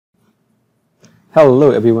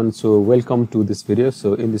Hello everyone, so welcome to this video.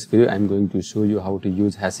 So in this video I'm going to show you how to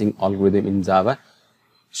use hashing algorithm in Java.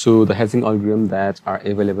 So the hashing algorithm that are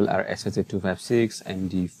available are SHA256,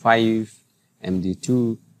 MD5,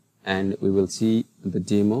 MD2, and we will see the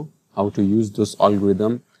demo how to use those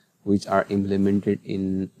algorithms which are implemented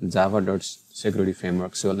in Java.security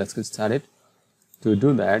framework. So let's get started. To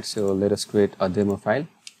do that, so let us create a demo file,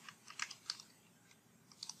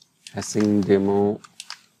 hashing demo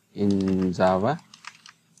in Java,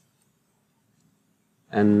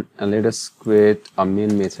 and let us create a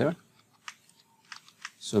main method.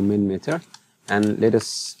 So main method, and let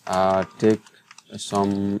us take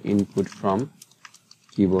some input from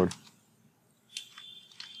keyboard.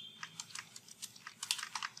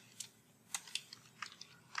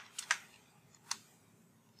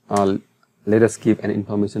 Let us give an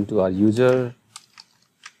information to our user.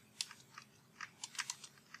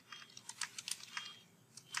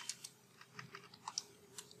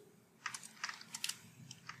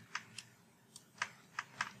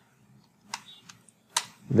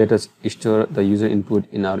 Let us store the user input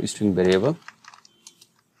in our string variable.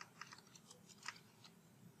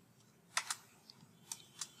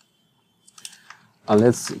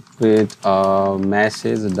 Let's create a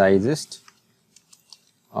message digest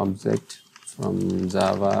object from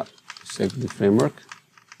Java security framework.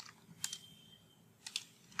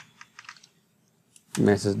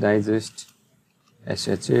 Message digest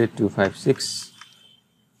SHA256.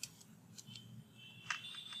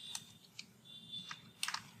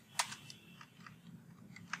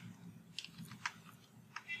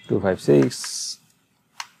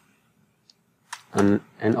 And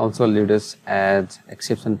also let us add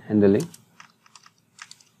exception handling.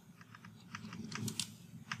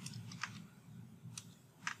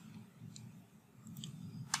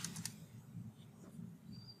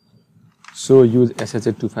 So use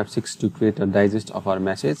SHA256 to create a digest of our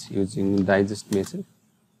message using digest method.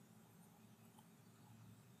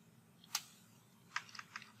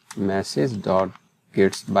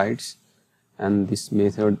 Message.getsBytes, and this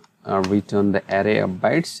method return the array of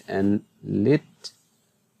bytes, and let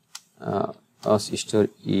us store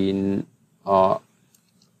in a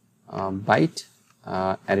byte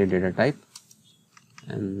array data type,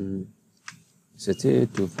 and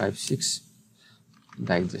SHA256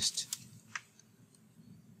 digest.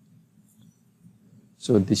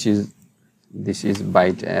 So this is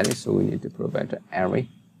byte array, so we need to provide an array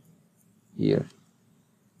here.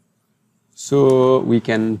 So we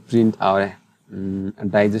can print our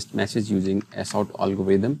digest message using SOUT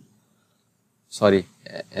algorithm. SOUT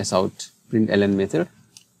println method.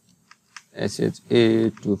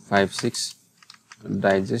 SHA256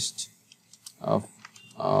 digest of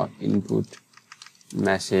input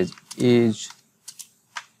message is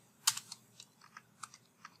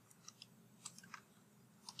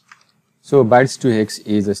so bytes to hex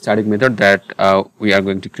is a static method that we are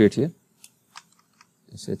going to create here.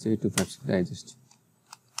 SHA256 digest.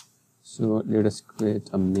 So let us create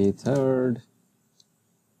a method,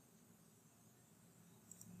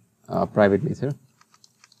 a private method.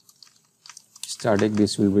 Static,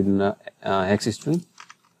 this will be in a hex string,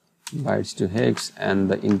 bytes to hex, and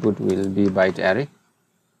the input will be byte array,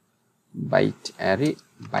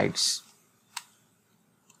 bytes.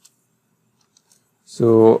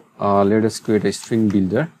 So let us create a string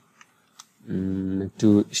builder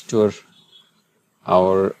to store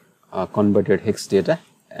our converted hex data,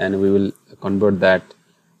 and we will convert that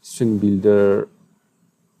string builder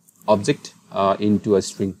object into a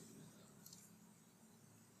string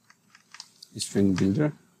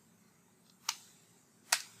builder.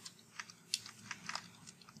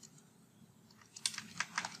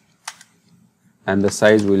 And the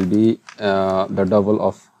size will be the double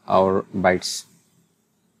of our bytes.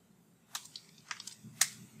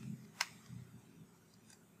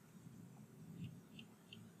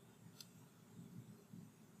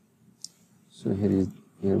 So here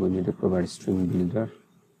we need to provide string builder,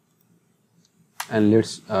 and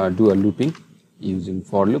let's do a looping using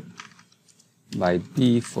for loop by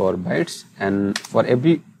p for bytes, and for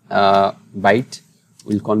every byte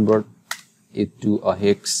we'll convert it to a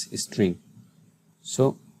hex string.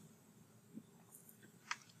 So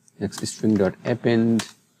hex string dot append,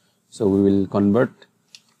 so we will convert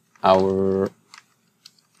our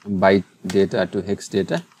byte data to hex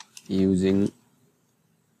data using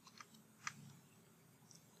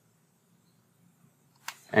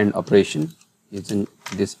AND operation, using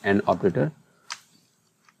this AND operator.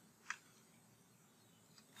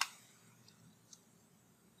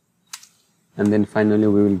 And then finally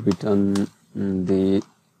we will return the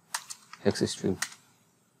hex string.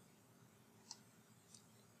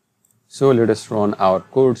 So let us run our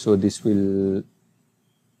code. So this will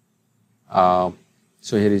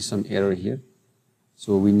so here is some error here.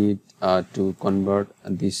 So we need to convert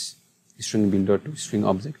this string builder to string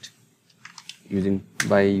object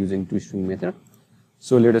by using toString method.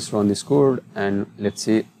 So let us run this code and let's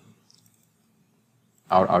see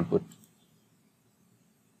our output.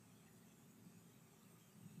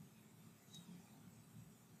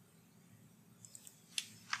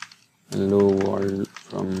 Hello world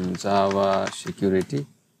from Java security.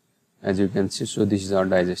 As you can see, so this is our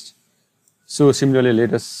digest. So similarly,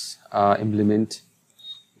 let us implement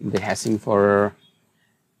the hashing for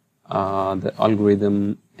the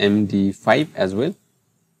algorithm MD5 as well.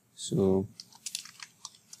 So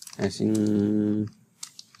hashing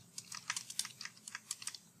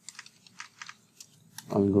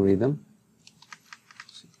algorithm.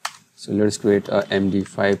 So let's create a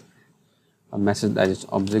MD5 message digest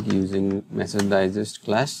object using message digest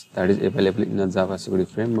class that is available in the Java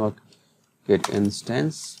security framework. Get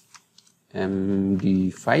instance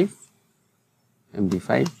MD5, and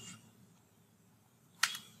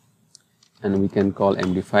we can call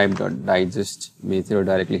MD5.digest method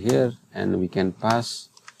directly here, and we can pass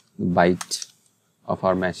the byte of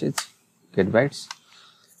our message, get bytes.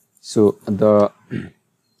 So the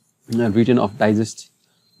return of digest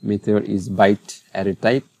method is byte array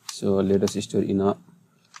type. So let us store in a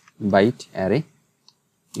byte array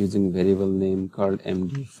using variable name called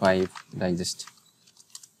MD5 digest,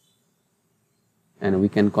 and we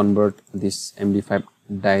can convert this MD5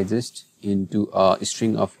 digest into a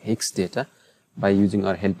string of hex data by using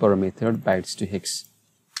our helper method bytes to hex.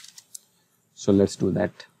 So let's do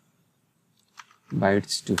that,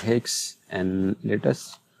 bytes to hex, and let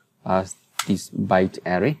us pass this byte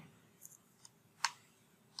array,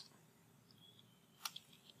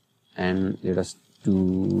 and let us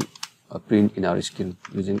do a print in our screen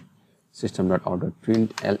using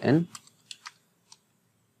system.out.println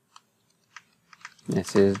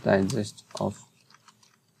message digest of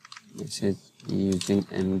message using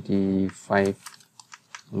MD5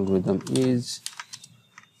 algorithm is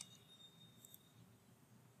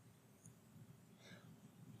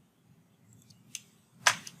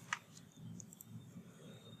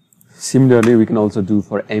Similarly, we can also do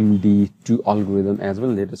for MD2 algorithm as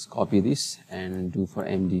well. Let us copy this and do for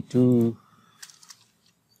MD2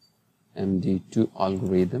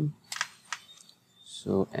 algorithm.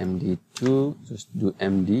 So MD2, just do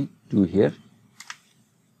MD2 here,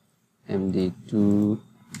 MD2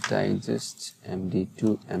 digest,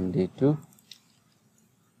 MD2,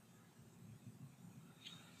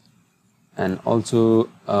 and also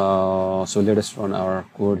so let us run our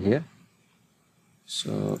code here.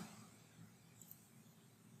 So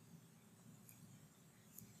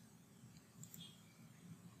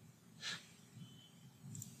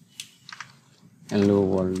hello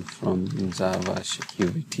world from Java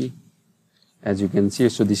security. As you can see,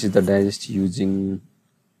 so this is the digest using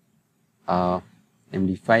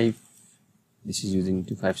MD5, this is using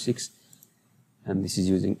 256, and this is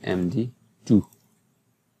using MD5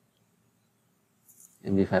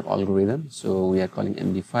 algorithm. So we are calling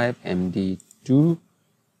MD5,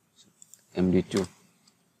 MD2.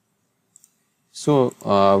 So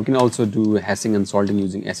we can also do hashing and sorting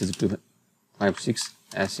using SHA256,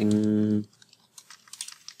 hashing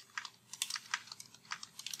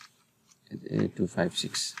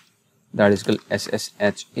 256, that is called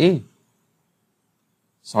SSHA,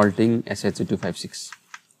 sorting SHA256.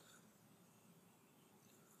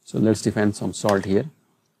 So let's define some sort here.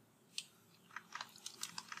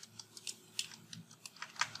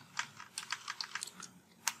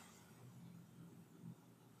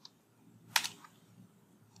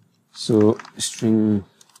 So string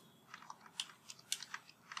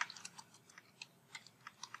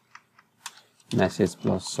message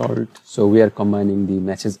plus salt. So we are combining the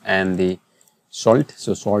message and the salt.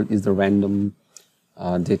 So salt is the random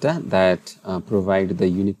data that provide the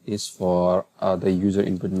uniqueness for the user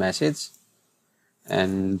input message.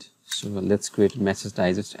 And so let's create message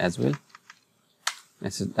digest as well.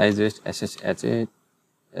 Message digest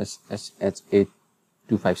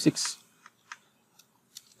SHA256,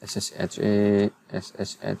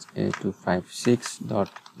 SHA256 dot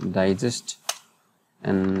digest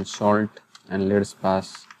and salt, and let's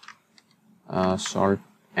pass salt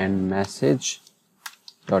and message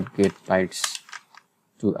dot get bytes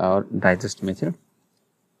to our digest method.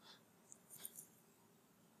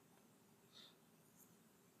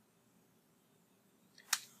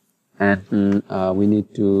 And we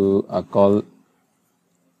need to call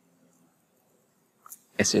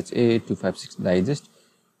SHA256 digest.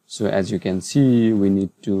 So as you can see, we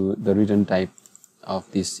need to the return type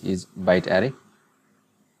of this is byte array.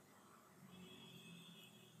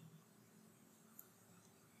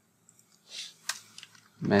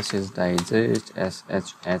 Message digest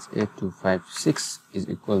SHA256 is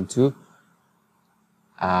equal to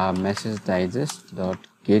message digest dot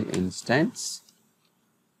get instance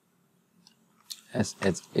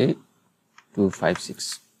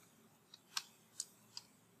SHA256,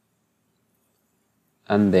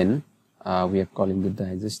 and then we are calling the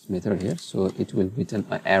digest method here, so it will return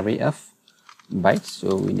an array of bytes.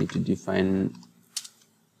 So we need to define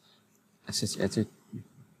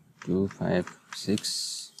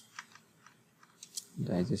SHA256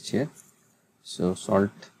 digest here. So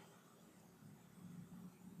sort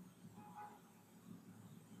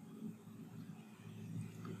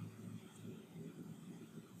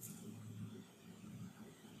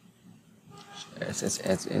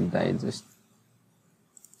SHA digest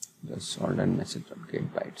the sort and message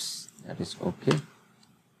get bytes. That is okay.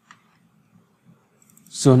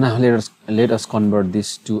 So now let us convert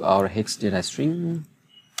this to our hex data string.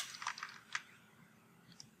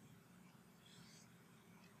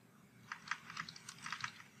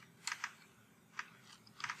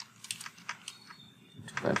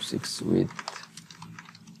 .256 with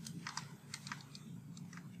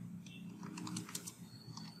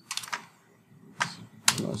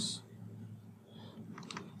plus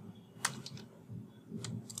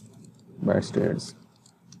bytes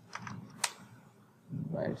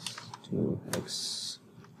to hex.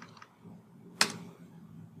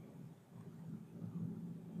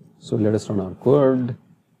 So let us run our code.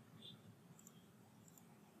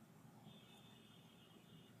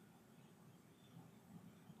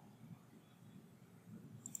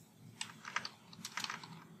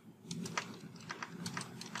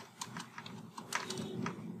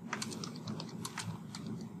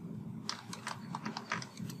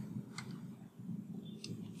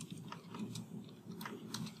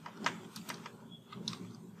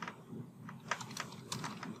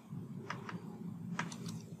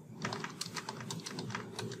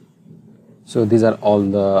 So these are all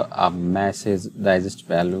the message digest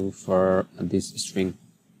value for this string.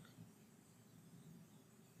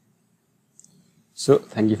 So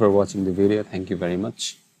thank you for watching the video. Thank you very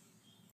much.